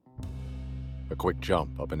A quick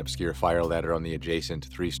jump up an obscure fire ladder on the adjacent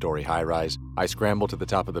 3-story high-rise, I scrambled to the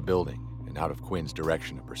top of the building and out of Quinn's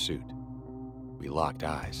direction of pursuit. We locked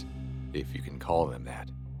eyes, if you can call them that.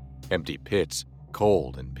 Empty pits,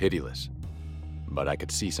 cold and pitiless. But I could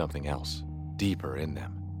see something else, deeper in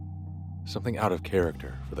them. Something out of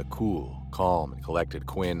character for the cool, calm, and collected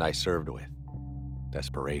Quinn I served with.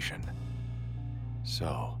 Desperation.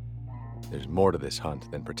 So, there's more to this hunt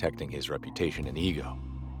than protecting his reputation and ego.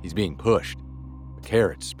 He's being pushed. The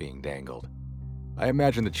carrot's being dangled. I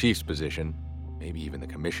imagine the chief's position, maybe even the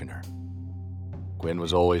commissioner. Quinn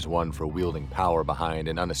was always one for wielding power behind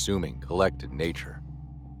an unassuming, collected nature.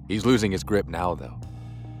 He's losing his grip now, though.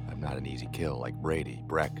 I'm not an easy kill like Brady,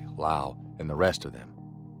 Breck, Lau, and the rest of them.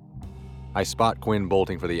 I spot Quinn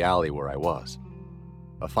bolting for the alley where I was.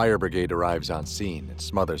 A fire brigade arrives on scene and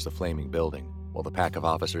smothers the flaming building, while the pack of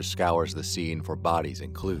officers scours the scene for bodies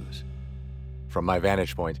and clues. From my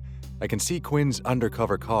vantage point, I can see Quinn's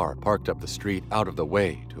undercover car parked up the street out of the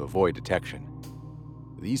way to avoid detection.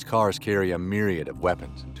 These cars carry a myriad of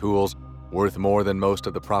weapons and tools worth more than most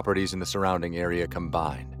of the properties in the surrounding area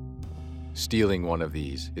combined. Stealing one of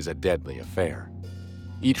these is a deadly affair.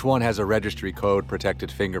 Each one has a registry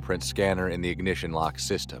code-protected fingerprint scanner in the ignition lock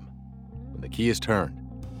system. When the key is turned,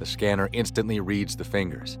 the scanner instantly reads the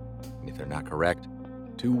fingers, and if they're not correct,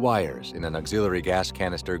 2 wires in an auxiliary gas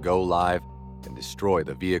canister go live and destroy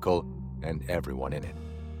the vehicle and everyone in it.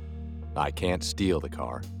 I can't steal the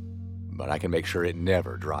car, but I can make sure it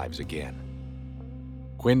never drives again.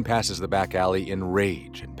 Quinn passes the back alley in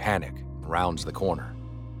rage and panic and rounds the corner.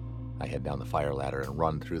 I head down the fire ladder and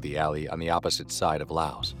run through the alley on the opposite side of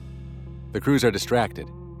Lau's. The crews are distracted,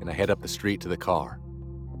 and I head up the street to the car.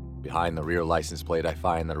 Behind the rear license plate, I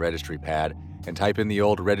find the registry pad and type in the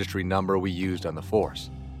old registry number we used on the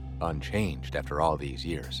force, unchanged after all these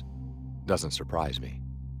years. Doesn't surprise me.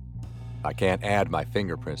 I can't add my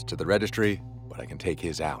fingerprints to the registry, but I can take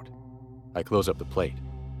his out. I close up the plate.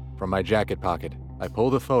 From my jacket pocket, I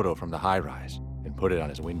pull the photo from the high-rise and put it on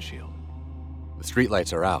his windshield. The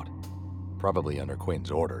streetlights are out, probably under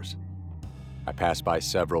Quinn's orders. I pass by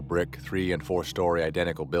several brick 3- and 4-story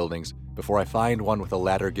identical buildings before I find one with a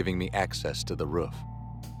ladder giving me access to the roof.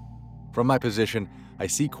 From my position, I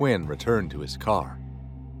see Quinn return to his car.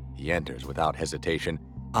 He enters without hesitation,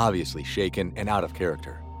 obviously shaken and out of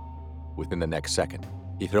character. Within the next second,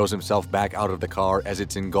 he throws himself back out of the car as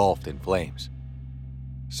it's engulfed in flames.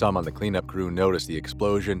 Some on the cleanup crew notice the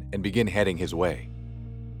explosion and begin heading his way.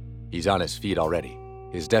 He's on his feet already,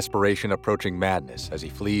 his desperation approaching madness as he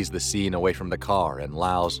flees the scene away from the car and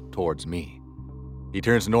lows towards me. He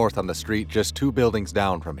turns north on the street just 2 buildings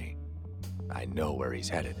down from me. I know where he's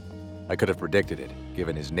headed. I could have predicted it,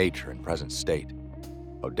 given his nature and present state.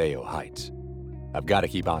 Odeyo Heights. I've got to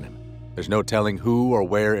keep on him. There's no telling who or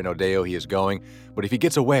where in Odeyo he is going, but if he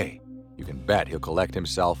gets away, you can bet he'll collect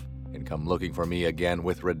himself and come looking for me again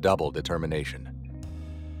with redoubled determination.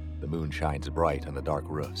 The moon shines bright on the dark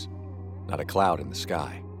roofs. Not a cloud in the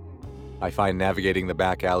sky. I find navigating the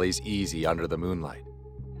back alleys easy under the moonlight.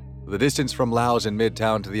 The distance from Lau's in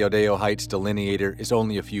Midtown to the Odeyo Heights delineator is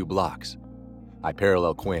only a few blocks. I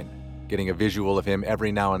parallel Quinn, getting a visual of him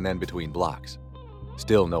every now and then between blocks.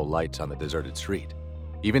 Still no lights on the deserted street.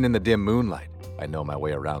 Even in the dim moonlight, I know my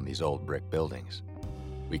way around these old brick buildings.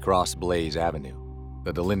 We cross Blaze Avenue,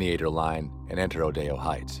 the delineator line, and enter Odeyo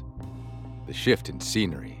Heights. The shift in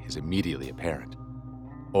scenery is immediately apparent.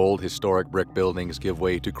 Old historic brick buildings give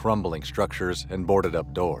way to crumbling structures and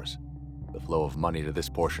boarded-up doors. The flow of money to this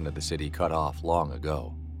portion of the city cut off long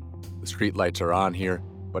ago. The streetlights are on here,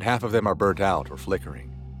 but half of them are burnt out or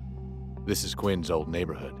flickering. This is Quinn's old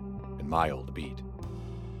neighborhood and my old beat.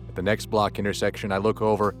 At the next block intersection, I look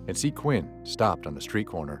over and see Quinn stopped on the street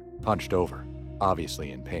corner, hunched over,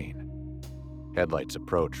 obviously in pain. Headlights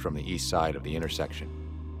approach from the east side of the intersection.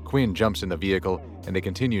 Quinn jumps in the vehicle and they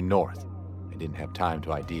continue north. I didn't have time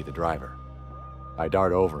to ID the driver. I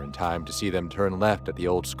dart over in time to see them turn left at the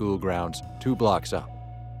old school grounds 2 blocks up.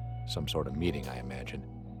 Some sort of meeting, I imagine.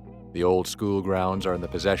 The old school grounds are in the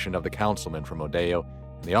possession of the councilmen from Odeyo,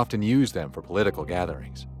 and they often use them for political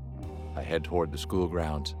gatherings. I head toward the school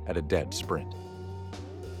grounds at a dead sprint.